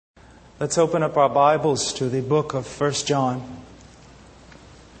Let's open up our Bibles to the book of 1 John.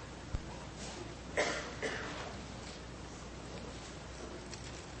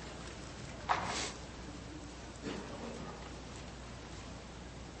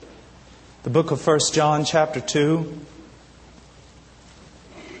 The book of 1 John chapter 2,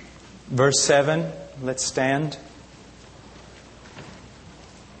 verse 7. Let's stand.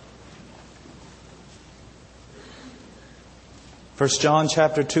 First John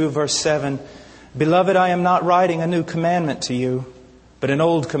chapter 2, verse 7. Beloved, I am not writing a new commandment to you, but an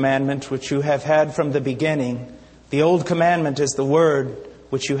old commandment which you have had from the beginning. The old commandment is the word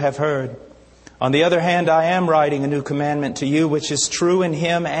which you have heard. On the other hand, I am writing a new commandment to you, which is true in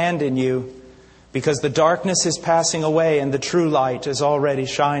Him and in you, because the darkness is passing away and the true light is already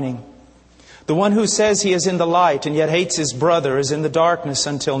shining. The one who says he is in the light and yet hates his brother is in the darkness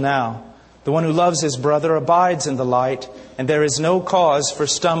until now. The one who loves his brother abides in the light, and there is no cause for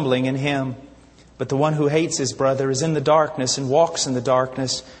stumbling in him. But the one who hates his brother is in the darkness and walks in the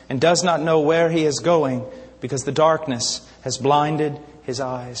darkness and does not know where he is going, because the darkness has blinded his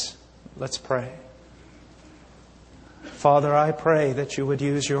eyes. Let's pray. Father, I pray that you would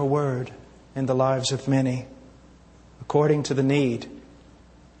use your word in the lives of many, according to the need,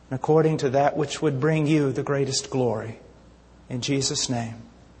 and according to that which would bring you the greatest glory. In Jesus' name.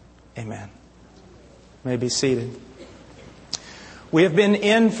 Amen. You may be seated. We have been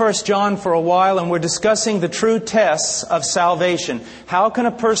in 1 John for a while, and we're discussing the true tests of salvation. How can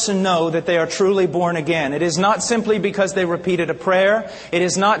a person know that they are truly born again? It is not simply because they repeated a prayer. It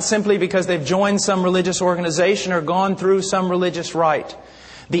is not simply because they've joined some religious organization or gone through some religious rite.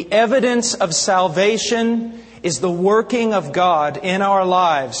 The evidence of salvation is the working of God in our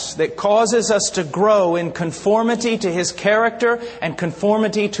lives that causes us to grow in conformity to His character and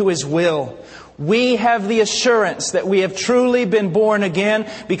conformity to His will. We have the assurance that we have truly been born again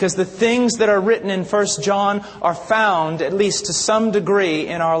because the things that are written in 1 John are found, at least to some degree,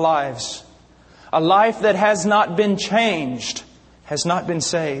 in our lives. A life that has not been changed has not been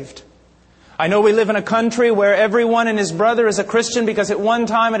saved. I know we live in a country where everyone and his brother is a Christian because at one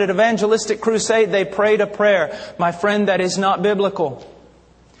time at an evangelistic crusade they prayed a prayer. My friend, that is not biblical.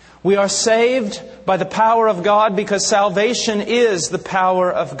 We are saved by the power of God because salvation is the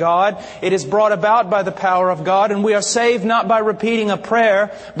power of God. It is brought about by the power of God, and we are saved not by repeating a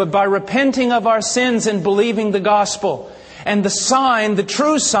prayer, but by repenting of our sins and believing the gospel. And the sign, the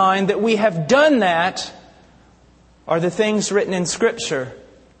true sign that we have done that are the things written in Scripture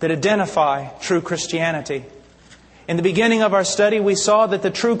that identify true Christianity. In the beginning of our study, we saw that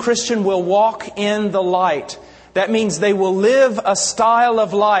the true Christian will walk in the light. That means they will live a style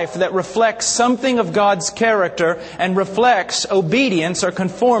of life that reflects something of God's character and reflects obedience or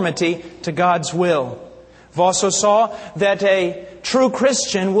conformity to God's will. We've also saw that a true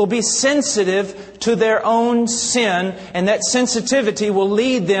Christian will be sensitive to their own sin, and that sensitivity will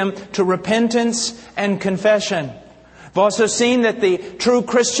lead them to repentance and confession. We've also seen that the true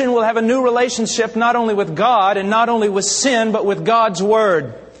Christian will have a new relationship not only with God and not only with sin, but with God's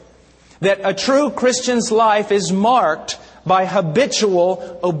Word. That a true Christian's life is marked by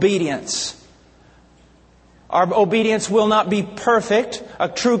habitual obedience. Our obedience will not be perfect. A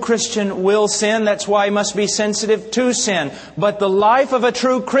true Christian will sin. That's why he must be sensitive to sin. But the life of a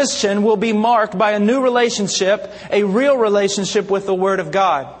true Christian will be marked by a new relationship, a real relationship with the Word of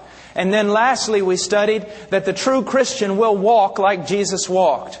God. And then lastly, we studied that the true Christian will walk like Jesus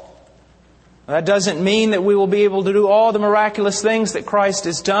walked. That doesn't mean that we will be able to do all the miraculous things that Christ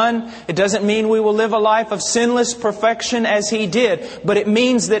has done. It doesn't mean we will live a life of sinless perfection as He did. But it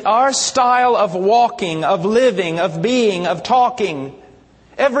means that our style of walking, of living, of being, of talking,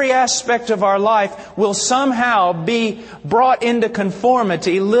 every aspect of our life will somehow be brought into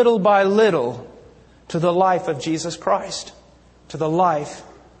conformity little by little to the life of Jesus Christ, to the life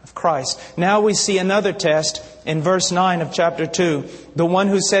of Christ. Now we see another test in verse 9 of chapter 2. The one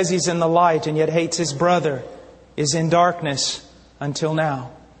who says he's in the light and yet hates his brother is in darkness until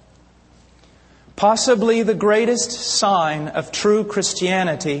now. Possibly the greatest sign of true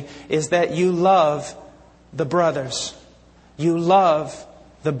Christianity is that you love the brothers. You love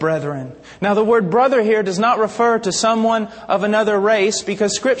the brethren. Now the word brother here does not refer to someone of another race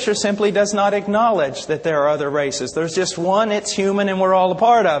because Scripture simply does not acknowledge that there are other races. There's just one, it's human, and we're all a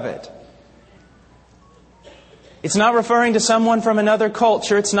part of it. It's not referring to someone from another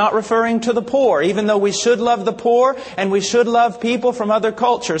culture. It's not referring to the poor, even though we should love the poor and we should love people from other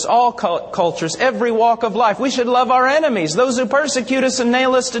cultures, all cultures, every walk of life. We should love our enemies, those who persecute us and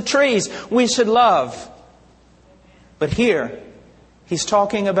nail us to trees. We should love. But here, He's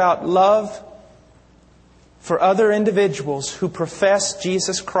talking about love for other individuals who profess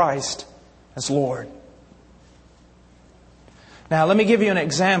Jesus Christ as Lord. Now, let me give you an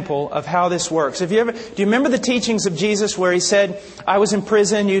example of how this works. Do you remember the teachings of Jesus where He said, I was in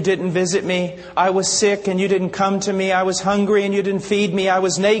prison, you didn't visit me. I was sick and you didn't come to me. I was hungry and you didn't feed me. I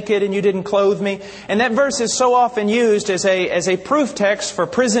was naked and you didn't clothe me. And that verse is so often used as a proof text for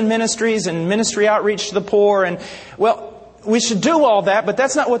prison ministries and ministry outreach to the poor. And, well, we should do all that, but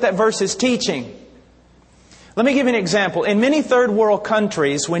that's not what that verse is teaching. Let me give you an example. In many third world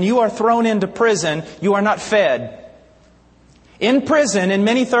countries, when you are thrown into prison, you are not fed. In prison, in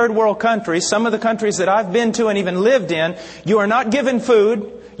many third world countries, some of the countries that I've been to and even lived in, you are not given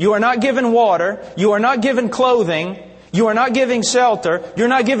food, you are not given water, you are not given clothing, you are not given shelter, you're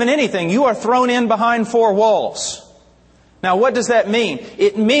not given anything. You are thrown in behind four walls. Now, what does that mean?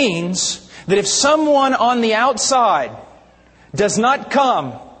 It means that if someone on the outside does not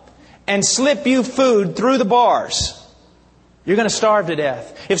come and slip you food through the bars, you're going to starve to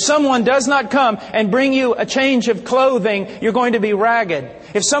death. If someone does not come and bring you a change of clothing, you're going to be ragged.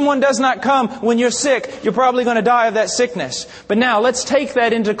 If someone does not come when you're sick, you're probably going to die of that sickness. But now, let's take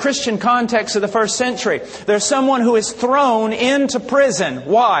that into Christian context of the first century. There's someone who is thrown into prison.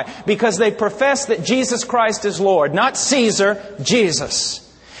 Why? Because they profess that Jesus Christ is Lord. Not Caesar, Jesus.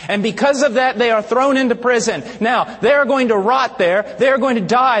 And because of that, they are thrown into prison. Now, they are going to rot there. They are going to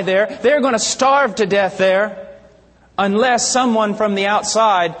die there. They are going to starve to death there, unless someone from the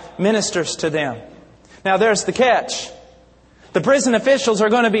outside ministers to them. Now, there's the catch. The prison officials are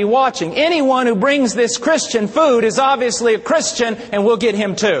going to be watching. Anyone who brings this Christian food is obviously a Christian, and we'll get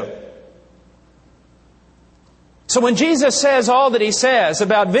him too. So when Jesus says all that He says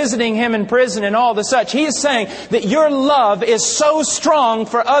about visiting Him in prison and all the such, He is saying that your love is so strong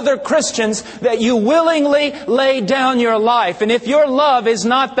for other Christians that you willingly lay down your life. And if your love is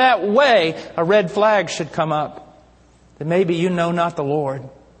not that way, a red flag should come up. That maybe you know not the Lord.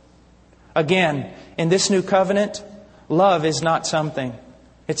 Again, in this new covenant, love is not something.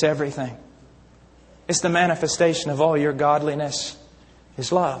 It's everything. It's the manifestation of all your godliness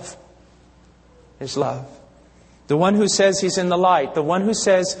is love. Is love. The one who says he's in the light. The one who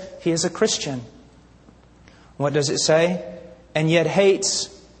says he is a Christian. What does it say? And yet hates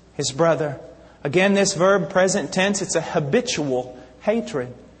his brother. Again, this verb, present tense, it's a habitual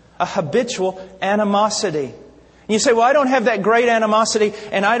hatred. A habitual animosity. You say, well, I don't have that great animosity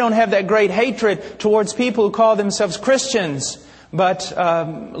and I don't have that great hatred towards people who call themselves Christians. But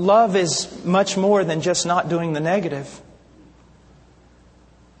love is much more than just not doing the negative.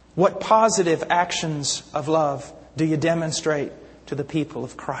 What positive actions of love do you demonstrate to the people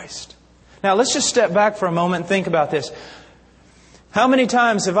of Christ? Now, let's just step back for a moment and think about this. How many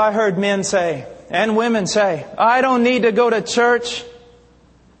times have I heard men say, and women say, I don't need to go to church.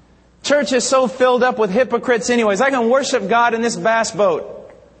 Church is so filled up with hypocrites anyways. I can worship God in this bass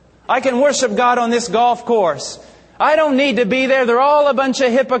boat. I can worship God on this golf course. I don't need to be there. They're all a bunch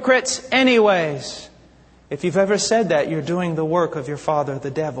of hypocrites anyways. If you've ever said that, you're doing the work of your father,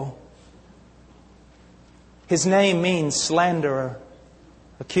 the devil. His name means slanderer,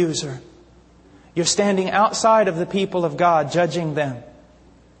 accuser. You're standing outside of the people of God, judging them.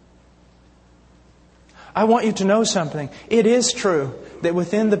 I want you to know something. It is true that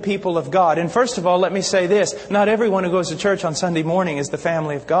within the people of God, and first of all, let me say this, not everyone who goes to church on Sunday morning is the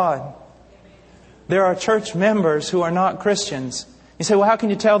family of God. There are church members who are not Christians. You say, well, how can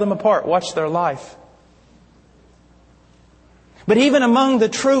you tell them apart? Watch their life. But even among the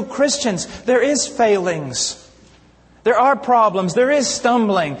true Christians, there is failings. There are problems. There is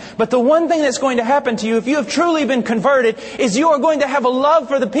stumbling. But the one thing that's going to happen to you, if you have truly been converted, is you are going to have a love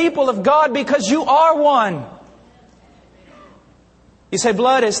for the people of God because you are one. You say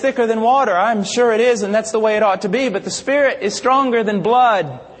blood is thicker than water. I'm sure it is, and that's the way it ought to be. But the Spirit is stronger than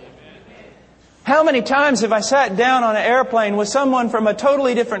blood. How many times have I sat down on an airplane with someone from a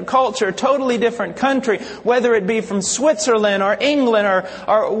totally different culture, totally different country, whether it be from Switzerland or England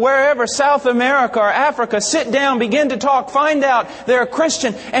or wherever, South America or Africa, sit down, begin to talk, find out they're a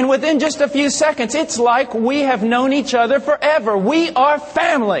Christian, and within just a few seconds, it's like we have known each other forever. We are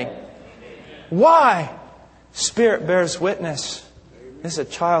family. Why? Spirit bears witness. This is a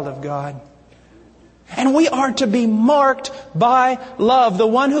child of God. And we are to be marked by love. The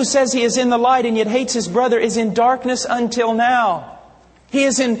one who says he is in the light and yet hates his brother is in darkness until now. He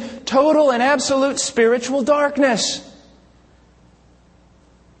is in total and absolute spiritual darkness.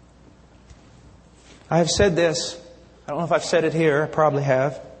 I have said this. I don't know if I've said it here. I probably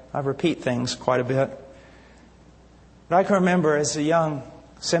have. I repeat things quite a bit. But I can remember as a young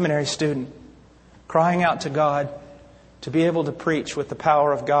seminary student crying out to God to be able to preach with the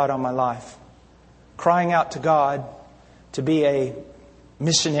power of God on my life. Crying out to God to be a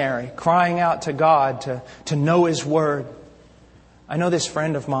missionary, crying out to God to know His Word. I know this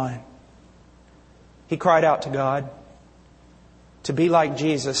friend of mine. He cried out to God to be like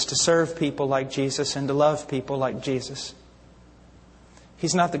Jesus, to serve people like Jesus, and to love people like Jesus.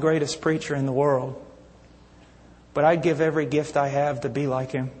 He's not the greatest preacher in the world, but I'd give every gift I have to be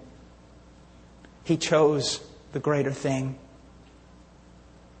like him. He chose the greater thing.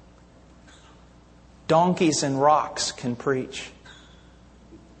 Donkeys and rocks can preach.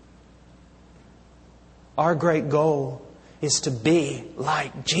 Our great goal is to be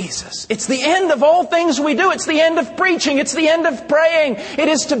like Jesus. It's the end of all things we do. It's the end of preaching. It's the end of praying. It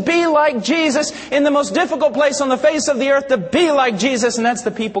is to be like Jesus in the most difficult place on the face of the earth, to be like Jesus, and that's the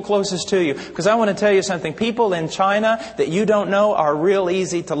people closest to you. Because I want to tell you something. People in China that you don't know are real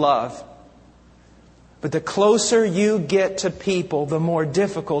easy to love. But the closer you get to people, the more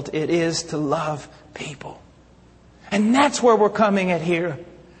difficult it is to love people. And that's where we're coming at here.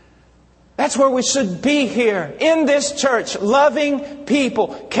 That's where we should be here, in this church, loving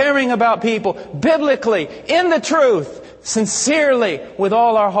people, caring about people, biblically, in the truth, sincerely, with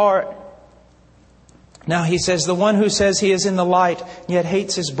all our heart. Now he says, the one who says he is in the light, yet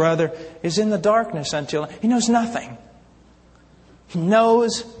hates his brother, is in the darkness until he knows nothing. He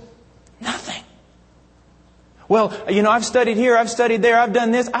knows nothing. Well, I've studied here, I've studied there, I've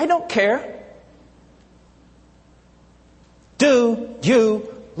done this. I don't care. Do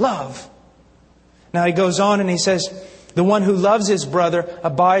you love? Now he goes on and he says, the one who loves his brother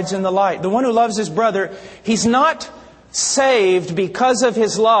abides in the light. The one who loves his brother, he's not saved because of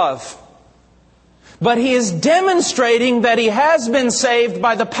his love, but he is demonstrating that he has been saved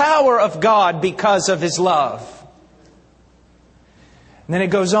by the power of God because of his love. And then it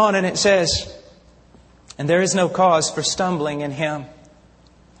goes on and it says, and there is no cause for stumbling in him.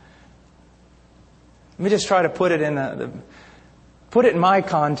 Let me just try to put it in my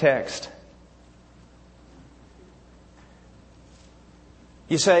context.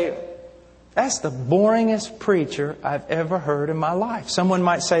 You say, that's the boringest preacher I've ever heard in my life. Someone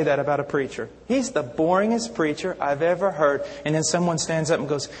might say that about a preacher. He's the boringest preacher I've ever heard. And then someone stands up and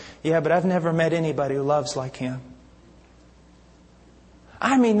goes, yeah, but I've never met anybody who loves like him.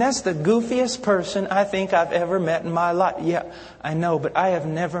 I mean, that's the goofiest person I think I've ever met in my life. Yeah, I know, but I have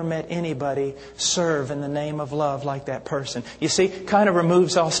never met anybody serve in the name of love like that person. You see, kind of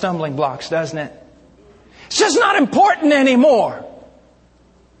removes all stumbling blocks, doesn't it? It's just not important anymore.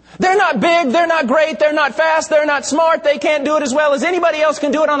 They're not big, they're not great, they're not fast, they're not smart, they can't do it as well as anybody else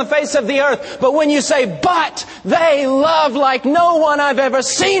can do it on the face of the earth. But when you say, but they love like no one I've ever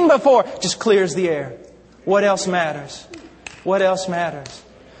seen before, it just clears the air. What else matters? What else matters?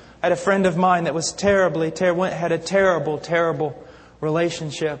 I had a friend of mine that was had a terrible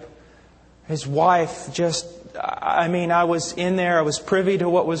relationship. His wife I was in there, I was privy to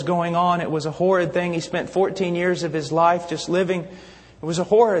what was going on. It was a horrid thing. He spent 14 years of his life just living. It was a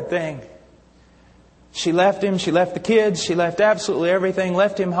horrid thing. She left him, she left the kids, she left absolutely everything,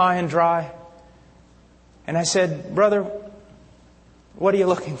 left him high and dry. And I said, brother, what are you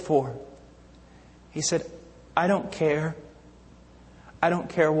looking for? He said, I don't care. I don't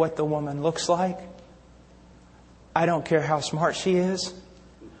care what the woman looks like. I don't care how smart she is.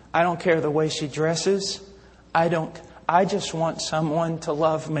 I don't care the way she dresses. I just want someone to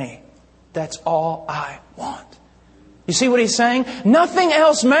love me. That's all I want. You see what he's saying? Nothing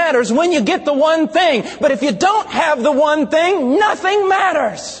else matters when you get the one thing. But if you don't have the one thing, nothing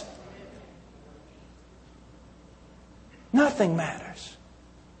matters. Nothing matters.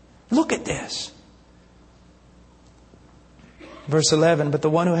 Look at this. Verse 11, but the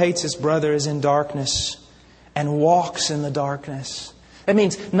one who hates his brother is in darkness and walks in the darkness. That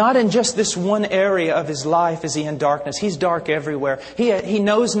means not in just this one area of his life is he in darkness. He's dark everywhere. He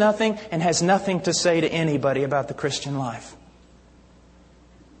knows nothing and has nothing to say to anybody about the Christian life.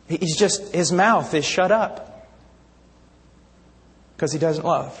 His mouth is shut up because he doesn't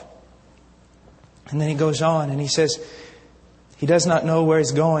love. And then he goes on and he says, he does not know where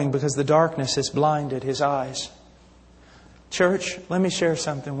he's going because the darkness has blinded his eyes. Church, let me share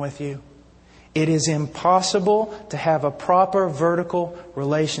something with you. It is impossible to have a proper vertical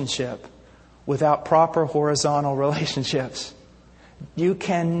relationship without proper horizontal relationships. You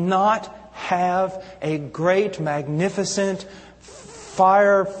cannot have a great, magnificent,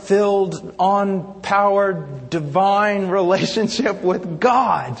 fire-filled, on-powered, divine relationship with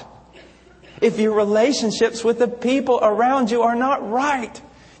God if your relationships with the people around you are not right.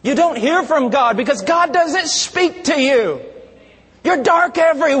 You don't hear from God because God doesn't speak to you. You're dark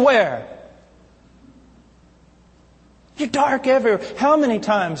everywhere. You're dark everywhere. How many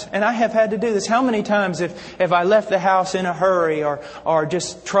times, and I have had to do this, how many times if I left the house in a hurry or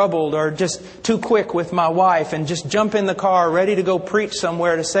just troubled or just too quick with my wife and just jump in the car ready to go preach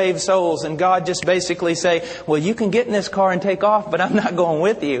somewhere to save souls, and God just basically say, well, you can get in this car and take off, but I'm not going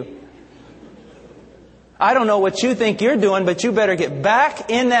with you. I don't know what you think you're doing, but you better get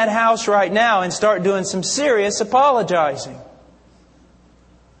back in that house right now and start doing some serious apologizing.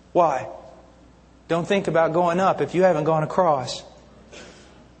 Why? Don't think about going up if you haven't gone across.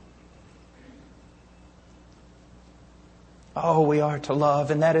 Oh, we are to love,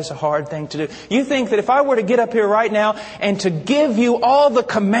 and that is a hard thing to do. You think that if I were to get up here right now and to give you all the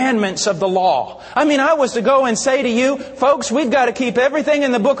commandments of the law, I was to go and say to you, folks, we've got to keep everything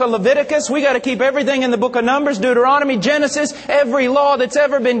in the book of Leviticus, we got to keep everything in the book of Numbers, Deuteronomy, Genesis, every law that's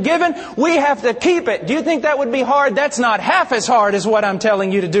ever been given, we have to keep it. Do you think that would be hard? That's not half as hard as what I'm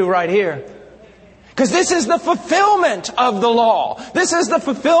telling you to do right here. Because this is the fulfillment of the law. This is the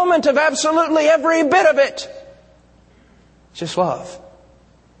fulfillment of absolutely every bit of it. Just love.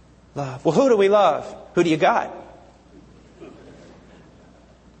 Love. Well, who do we love? Who do you got?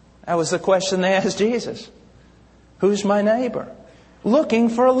 That was the question they asked Jesus. Who's my neighbor? Looking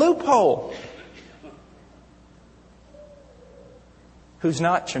for a loophole. Who's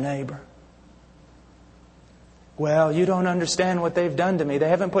not your neighbor? Well, you don't understand what they've done to me. They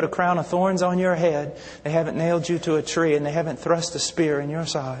haven't put a crown of thorns on your head. They haven't nailed you to a tree, and they haven't thrust a spear in your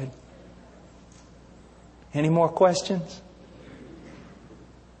side. Any more questions?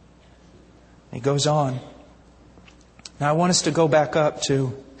 He goes on. Now I want us to go back up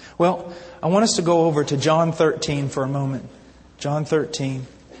to, I want us to go over to John 13 for a moment. John 13.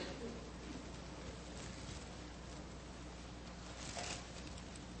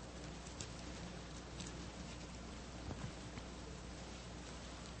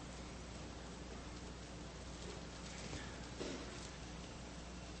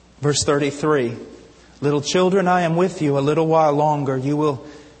 Verse 33. Little children, I am with you a little while longer. You will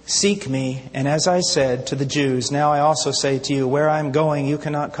seek me, and as I said to the Jews, now I also say to you, where I am going, you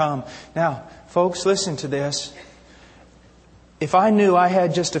cannot come. Now, folks, listen to this. If I knew I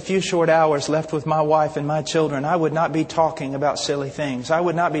had just a few short hours left with my wife and my children, I would not be talking about silly things. I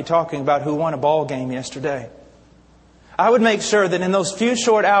would not be talking about who won a ball game yesterday. I would make sure that in those few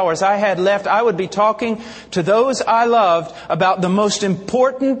short hours I had left, I would be talking to those I loved about the most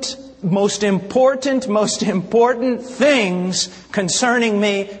important things concerning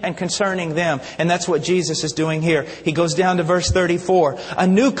me and concerning them. And that's what Jesus is doing here. He goes down to verse 34. A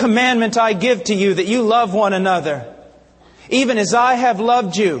new commandment I give to you, that you love one another, even as I have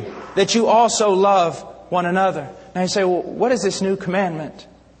loved you, that you also love one another. Now you say, well, what is this new commandment?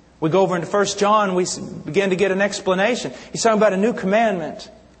 We go over into 1 John, we begin to get an explanation. He's talking about a new commandment.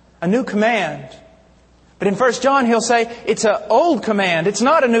 A new command. But in 1 John he'll say it's an old command. It's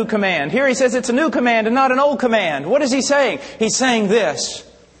not a new command. Here he says it's a new command and not an old command. What is he saying? He's saying this.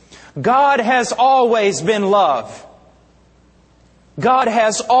 God has always been love. God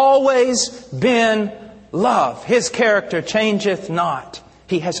has always been love. His character changeth not.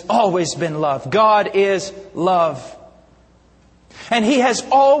 He has always been love. God is love. And He has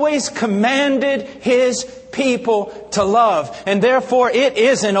always commanded His people to love. And therefore it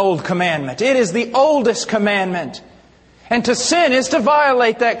is an old commandment. It is the oldest commandment. And to sin is to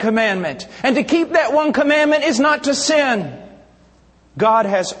violate that commandment. And to keep that one commandment is not to sin. God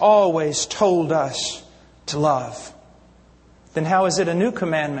has always told us to love. Then how is it a new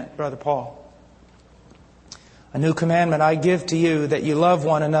commandment, Brother Paul? A new commandment I give to you, that you love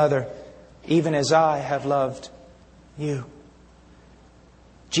one another, even as I have loved you.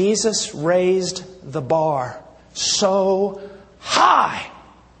 Jesus raised the bar so high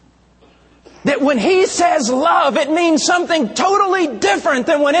that when He says love, it means something totally different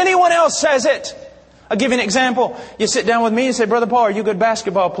than when anyone else says it. I'll give you an example. You sit down with me and say, Brother Paul, are you a good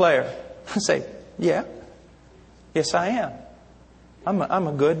basketball player? I say, yeah. Yes, I am. I'm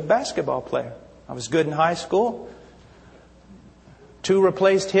a good basketball player. I was good in high school. 2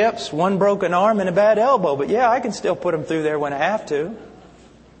 replaced hips, 1 broken arm, and a bad elbow. But yeah, I can still put them through there when I have to.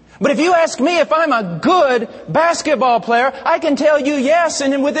 But if you ask me if I'm a good basketball player, I can tell you yes,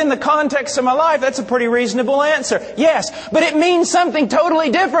 and within the context of my life, that's a pretty reasonable answer. Yes, but it means something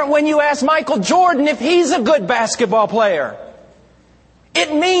totally different when you ask Michael Jordan if he's a good basketball player.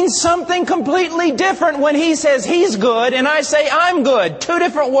 It means something completely different when he says he's good and I say I'm good. 2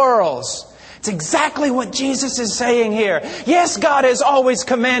 different worlds. It's exactly what Jesus is saying here. Yes, God has always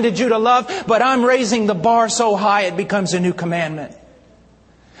commanded you to love, but I'm raising the bar so high it becomes a new commandment.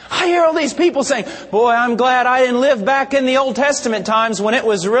 I hear all these people saying, boy, I'm glad I didn't live back in the Old Testament times when it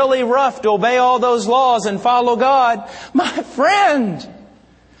was really rough to obey all those laws and follow God. My friend,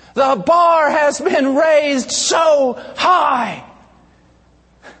 the bar has been raised so high.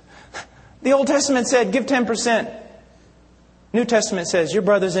 The Old Testament said, give 10%. New Testament says, your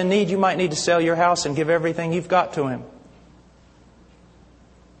brother's in need, you might need to sell your house and give everything you've got to him.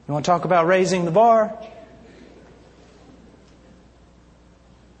 You want to talk about raising the bar?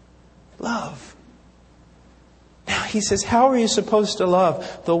 Love. Now he says, how are you supposed to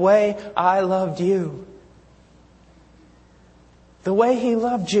love? The way I loved you. The way He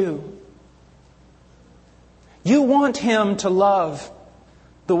loved you. You want Him to love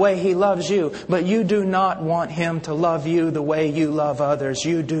the way He loves you, but you do not want Him to love you the way you love others.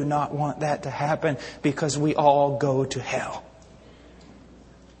 You do not want that to happen because we all go to hell.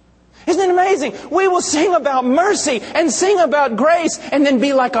 Isn't it amazing? We will sing about mercy and sing about grace and then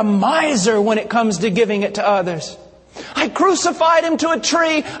be like a miser when it comes to giving it to others. I crucified Him to a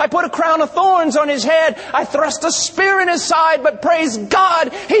tree. I put a crown of thorns on His head. I thrust a spear in His side, but praise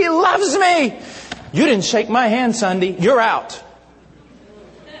God, He loves me. You didn't shake my hand Sunday. You're out.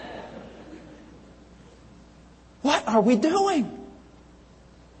 What are we doing?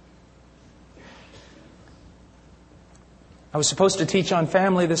 I was supposed to teach on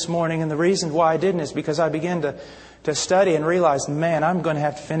family this morning, and the reason why I didn't is because I began to study and realize, man, I'm going to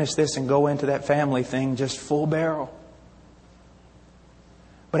have to finish this and go into that family thing just full barrel.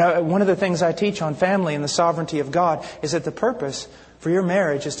 But one of the things I teach on family and the sovereignty of God is that the purpose for your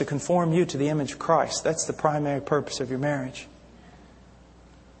marriage is to conform you to the image of Christ. That's the primary purpose of your marriage.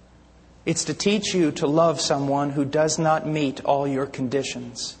 It's to teach you to love someone who does not meet all your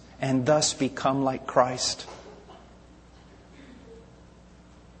conditions and thus become like Christ.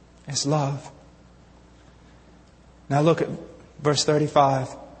 It's love. Now look at verse 35.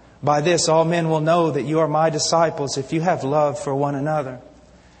 By this all men will know that you are my disciples if you have love for one another.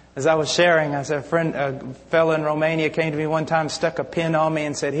 As I was sharing, a fellow in Romania came to me one time, stuck a pin on me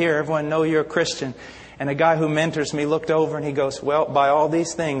and said, here, everyone know you're a Christian. And a guy who mentors me looked over and he goes, well, by all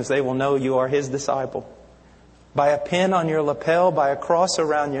these things they will know you are his disciple. By a pin on your lapel, by a cross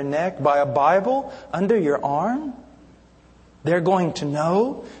around your neck, by a Bible under your arm. They're going to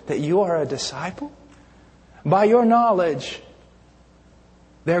know that you are a disciple. By your knowledge,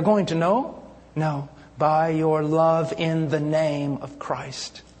 they're going to know? No, by your love in the name of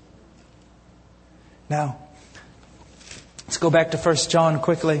Christ. Now, let's go back to 1 John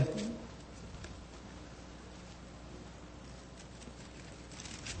quickly.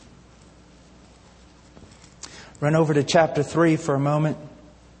 Run over to chapter 3 for a moment.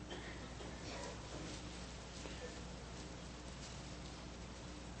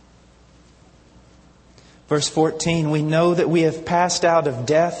 Verse 14, we know that we have passed out of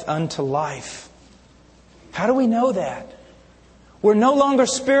death unto life. How do we know that? We're no longer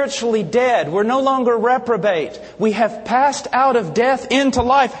spiritually dead. We're no longer reprobate. We have passed out of death into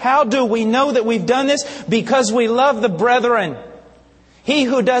life. How do we know that we've done this? Because we love the brethren. He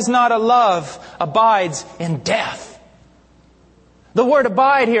who does not love abides in death. The word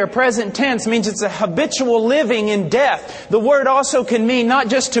abide here, present tense, means it's a habitual living in death. The word also can mean not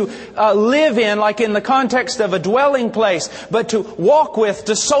just to live in, like in the context of a dwelling place, but to walk with,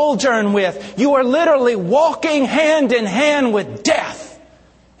 to sojourn with. You are literally walking hand in hand with death.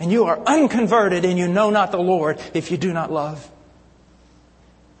 And you are unconverted and you know not the Lord if you do not love.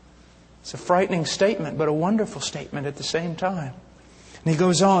 It's a frightening statement, but a wonderful statement at the same time. And he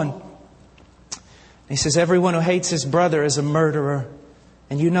goes on. He says, everyone who hates his brother is a murderer.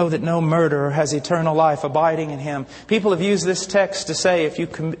 And you know that no murderer has eternal life abiding in him. People have used this text to say if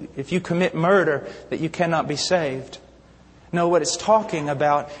you commit murder, that you cannot be saved. No, what it's talking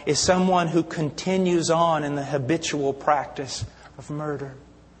about is someone who continues on in the habitual practice of murder.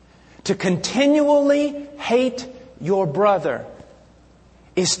 To continually hate your brother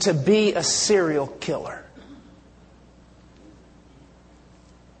is to be a serial killer.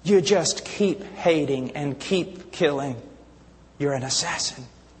 You just keep hating and keep killing. You're an assassin.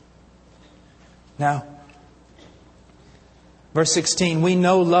 Now, verse 16, we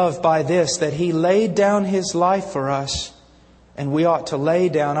know love by this, that He laid down His life for us, and we ought to lay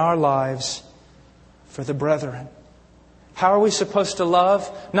down our lives for the brethren. How are we supposed to love?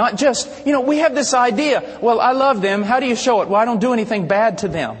 Not just, we have this idea, well, I love them. How do you show it? Well, I don't do anything bad to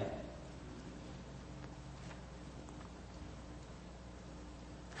them.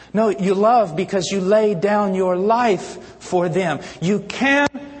 No, you love because you lay down your life for them.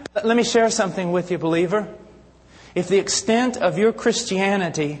 Let me share something with you, believer. If the extent of your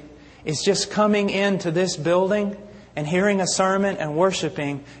Christianity is just coming into this building and hearing a sermon and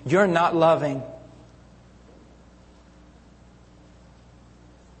worshiping, you're not loving.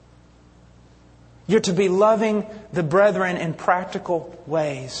 You're to be loving the brethren in practical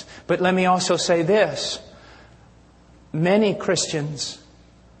ways. But let me also say this. Many Christians,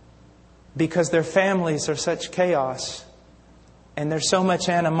 because their families are such chaos and there's so much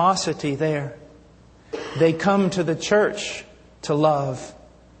animosity there, they come to the church to love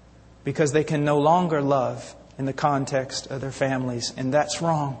because they can no longer love in the context of their families. And that's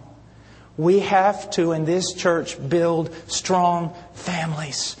wrong. We have to, in this church, build strong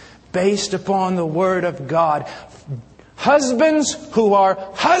families based upon the Word of God. Husbands who are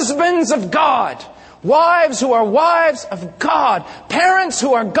husbands of God. Wives who are wives of God. Parents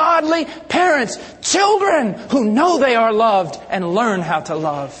who are godly parents. Children who know they are loved and learn how to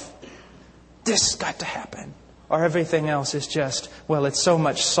love. This has got to happen. Or everything else is just, well, it's so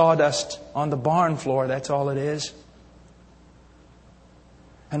much sawdust on the barn floor, that's all it is.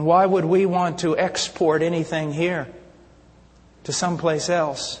 And why would we want to export anything here to someplace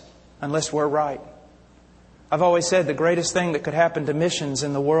else unless we're right? I've always said the greatest thing that could happen to missions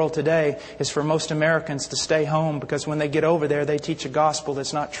in the world today is for most Americans to stay home, because when they get over there, they teach a gospel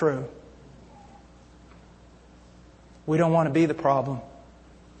that's not true. We don't want to be the problem.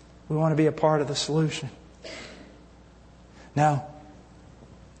 We want to be a part of the solution. Now,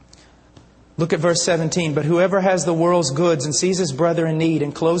 look at verse 17. But whoever has the world's goods and sees his brother in need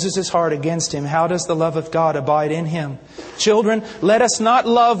and closes his heart against him, how does the love of God abide in him? Children, let us not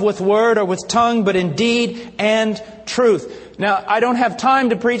love with word or with tongue, but in deed and truth. Now, I don't have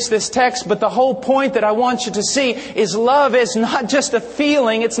time to preach this text, but the whole point that I want you to see is love is not just a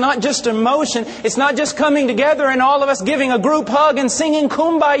feeling. It's not just emotion. It's not just coming together and all of us giving a group hug and singing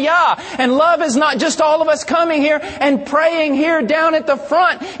Kumbaya. And love is not just all of us coming here and praying here down at the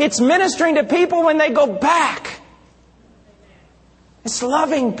front. It's ministering to people when they go back. It's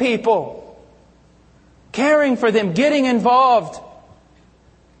loving people. Caring for them. Getting involved.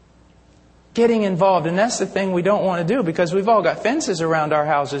 Getting involved. And that's the thing we don't want to do, because we've all got fences around our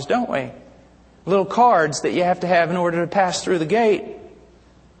houses, don't we? Little cards that you have to have in order to pass through the gate.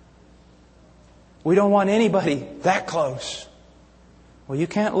 We don't want anybody that close. Well, you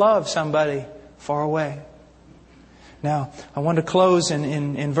can't love somebody far away. Now, I want to close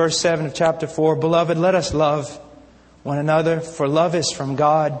in verse 7 of chapter 4. Beloved, let us love one another, for love is from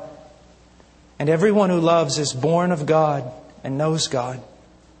God. And everyone who loves is born of God and knows God.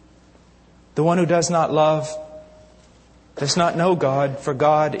 The one who does not love does not know God, for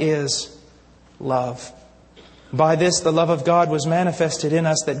God is love. By this the love of God was manifested in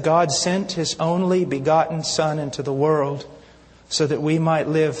us, that God sent His only begotten Son into the world so that we might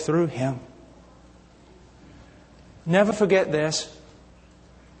live through Him. Never forget this.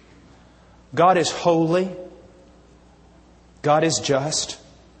 God is holy. God is just.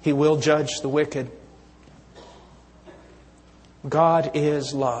 He will judge the wicked. God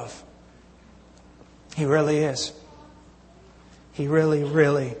is love. He really is. He really,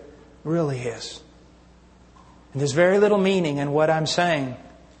 really, really is. And there's very little meaning in what I'm saying.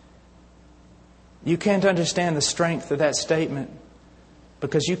 You can't understand the strength of that statement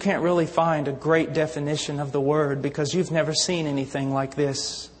because you can't really find a great definition of the word, because you've never seen anything like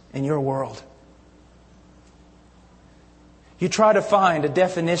this in your world. You try to find a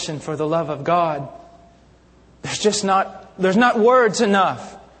definition for the love of God. There's not words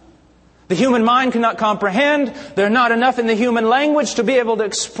enough. The human mind cannot comprehend. There are not enough in the human language to be able to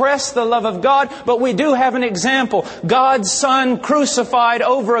express the love of God. But we do have an example. God's Son crucified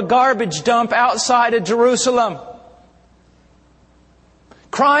over a garbage dump outside of Jerusalem.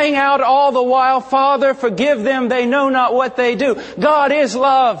 Crying out all the while, Father, forgive them. They know not what they do. God is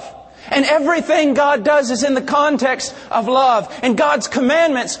love. And everything God does is in the context of love. And God's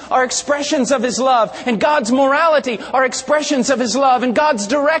commandments are expressions of His love. And God's morality are expressions of His love. And God's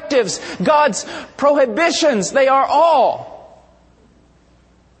directives, God's prohibitions, they are all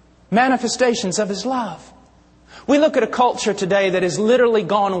manifestations of His love. We look at a culture today that has literally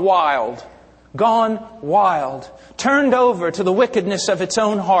gone wild. Gone wild. Turned over to the wickedness of its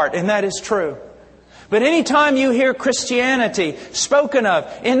own heart. And that is true. But anytime you hear Christianity spoken of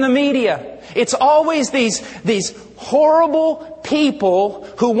in the media, it's always these horrible people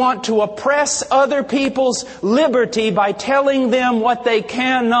who want to oppress other people's liberty by telling them what they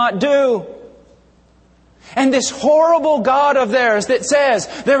cannot do. And this horrible God of theirs that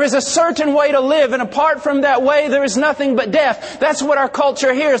says there is a certain way to live, and apart from that way there is nothing but death. That's what our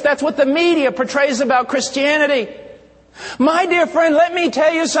culture hears. That's what the media portrays about Christianity. My dear friend, let me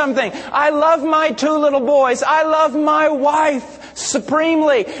tell you something. I love my 2 little boys. I love my wife.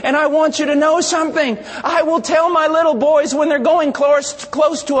 supremely. And I want you to know something. I will tell my little boys when they're going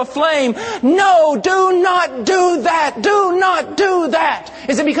close to a flame, no, do not do that. Do not do that.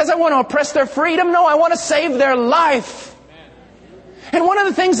 Is it because I want to oppress their freedom? No, I want to save their life. And one of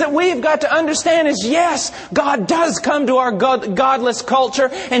the things that we've got to understand is, yes, God does come to our godless culture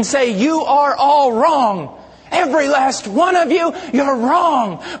and say, you are all wrong. Every last one of you, you're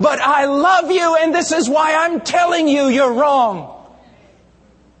wrong. But I love you, and this is why I'm telling you you're wrong.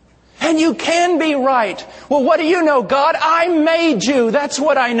 And you can be right. Well, what do you know, God? I made you. That's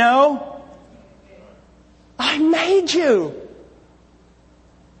what I know. I made you.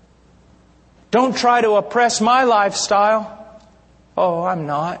 Don't try to oppress my lifestyle. Oh, I'm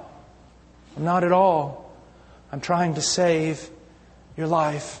not. I'm not at all. I'm trying to save your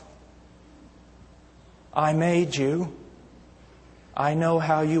life. I made you. I know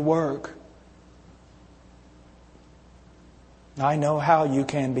how you work. I know how you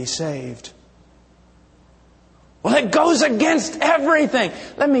can be saved. Well, it goes against everything.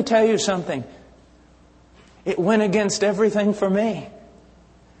 Let me tell you something. It went against everything for me.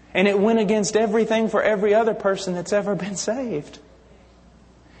 And it went against everything for every other person that's ever been saved.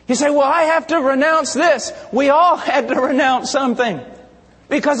 You say, well, I have to renounce this. We all had to renounce something.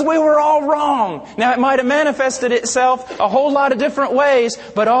 Because we were all wrong. Now, it might have manifested itself a whole lot of different ways,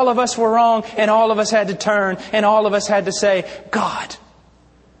 but all of us were wrong, and all of us had to turn, and all of us had to say, God,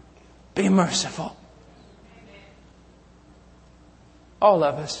 be merciful. All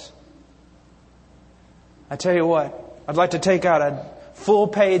of us. I tell you what, I'd like to take out a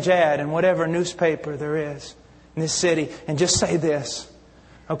full-page ad in whatever newspaper there is in this city and just say this.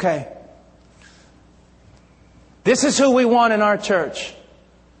 Okay. This is who we want in our church.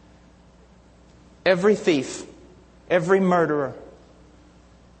 Every thief, every murderer,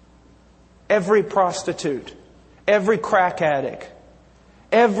 every prostitute, every crack addict,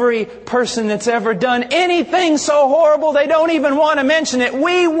 every person that's ever done anything so horrible they don't even want to mention it.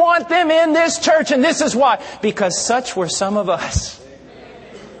 We want them in this church, and this is why. Because such were some of us.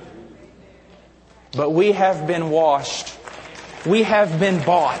 But we have been washed. We have been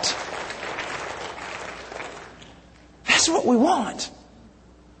bought. That's what we want.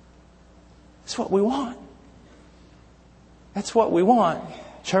 That's what we want. That's what we want,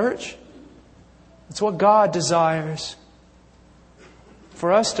 church. It's what God desires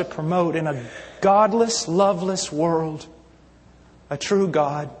for us to promote in a godless, loveless world. A true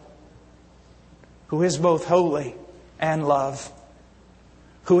God who is both holy and love,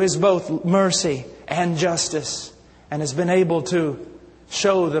 who is both mercy and justice, and has been able to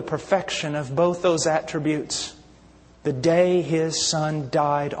show the perfection of both those attributes the day His Son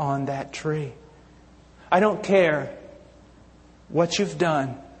died on that tree. I don't care what you've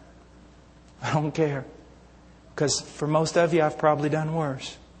done. I don't care. Because for most of you, I've probably done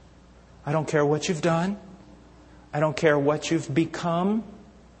worse. I don't care what you've done. I don't care what you've become.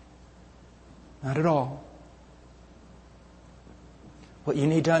 Not at all. What you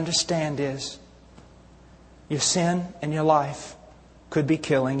need to understand is your sin and your life could be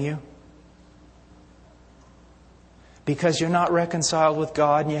killing you. Because you're not reconciled with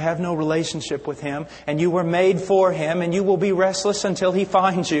God and you have no relationship with Him, and you were made for Him, and you will be restless until He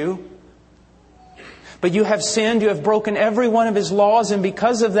finds you. But you have sinned, you have broken every one of His laws, and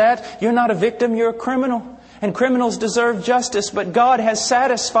because of that, you're not a victim, you're a criminal. And criminals deserve justice, but God has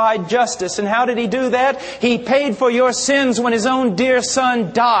satisfied justice. And how did He do that? He paid for your sins when His own dear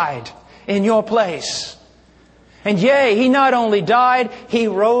Son died in your place. And yea, He not only died, He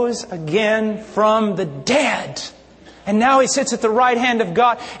rose again from the dead. And now He sits at the right hand of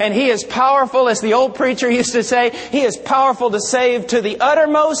God, and He is powerful, as the old preacher used to say, He is powerful to save to the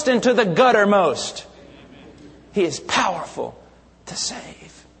uttermost and to the guttermost. He is powerful to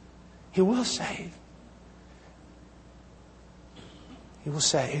save. He will save. He will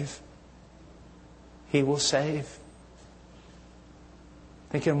save. He will save.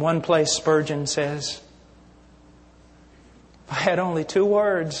 I think in one place Spurgeon says, if I had only 2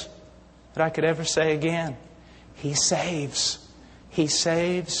 words that I could ever say again, He saves. He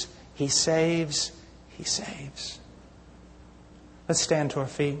saves. He saves. He saves. Let's stand to our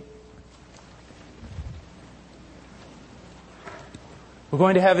feet. We're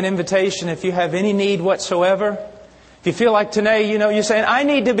going to have an invitation if you have any need whatsoever. If you feel like today, you're saying, I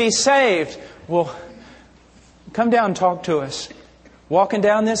need to be saved. Well, come down and talk to us. Walking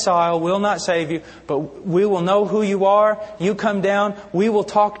down this aisle will not save you, but we will know who you are. You come down, we will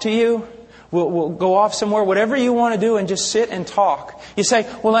talk to you. We'll go off somewhere, whatever you want to do, and just sit and talk. You say,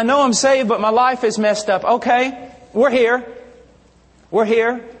 well, I know I'm saved, but my life is messed up. Okay, we're here. We're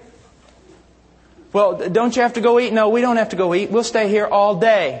here. Well, don't you have to go eat? No, we don't have to go eat. We'll stay here all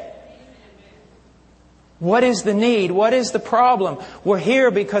day. What is the need? What is the problem? We're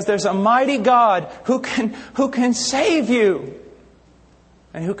here because there's a mighty God who can save you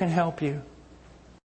and who can help you.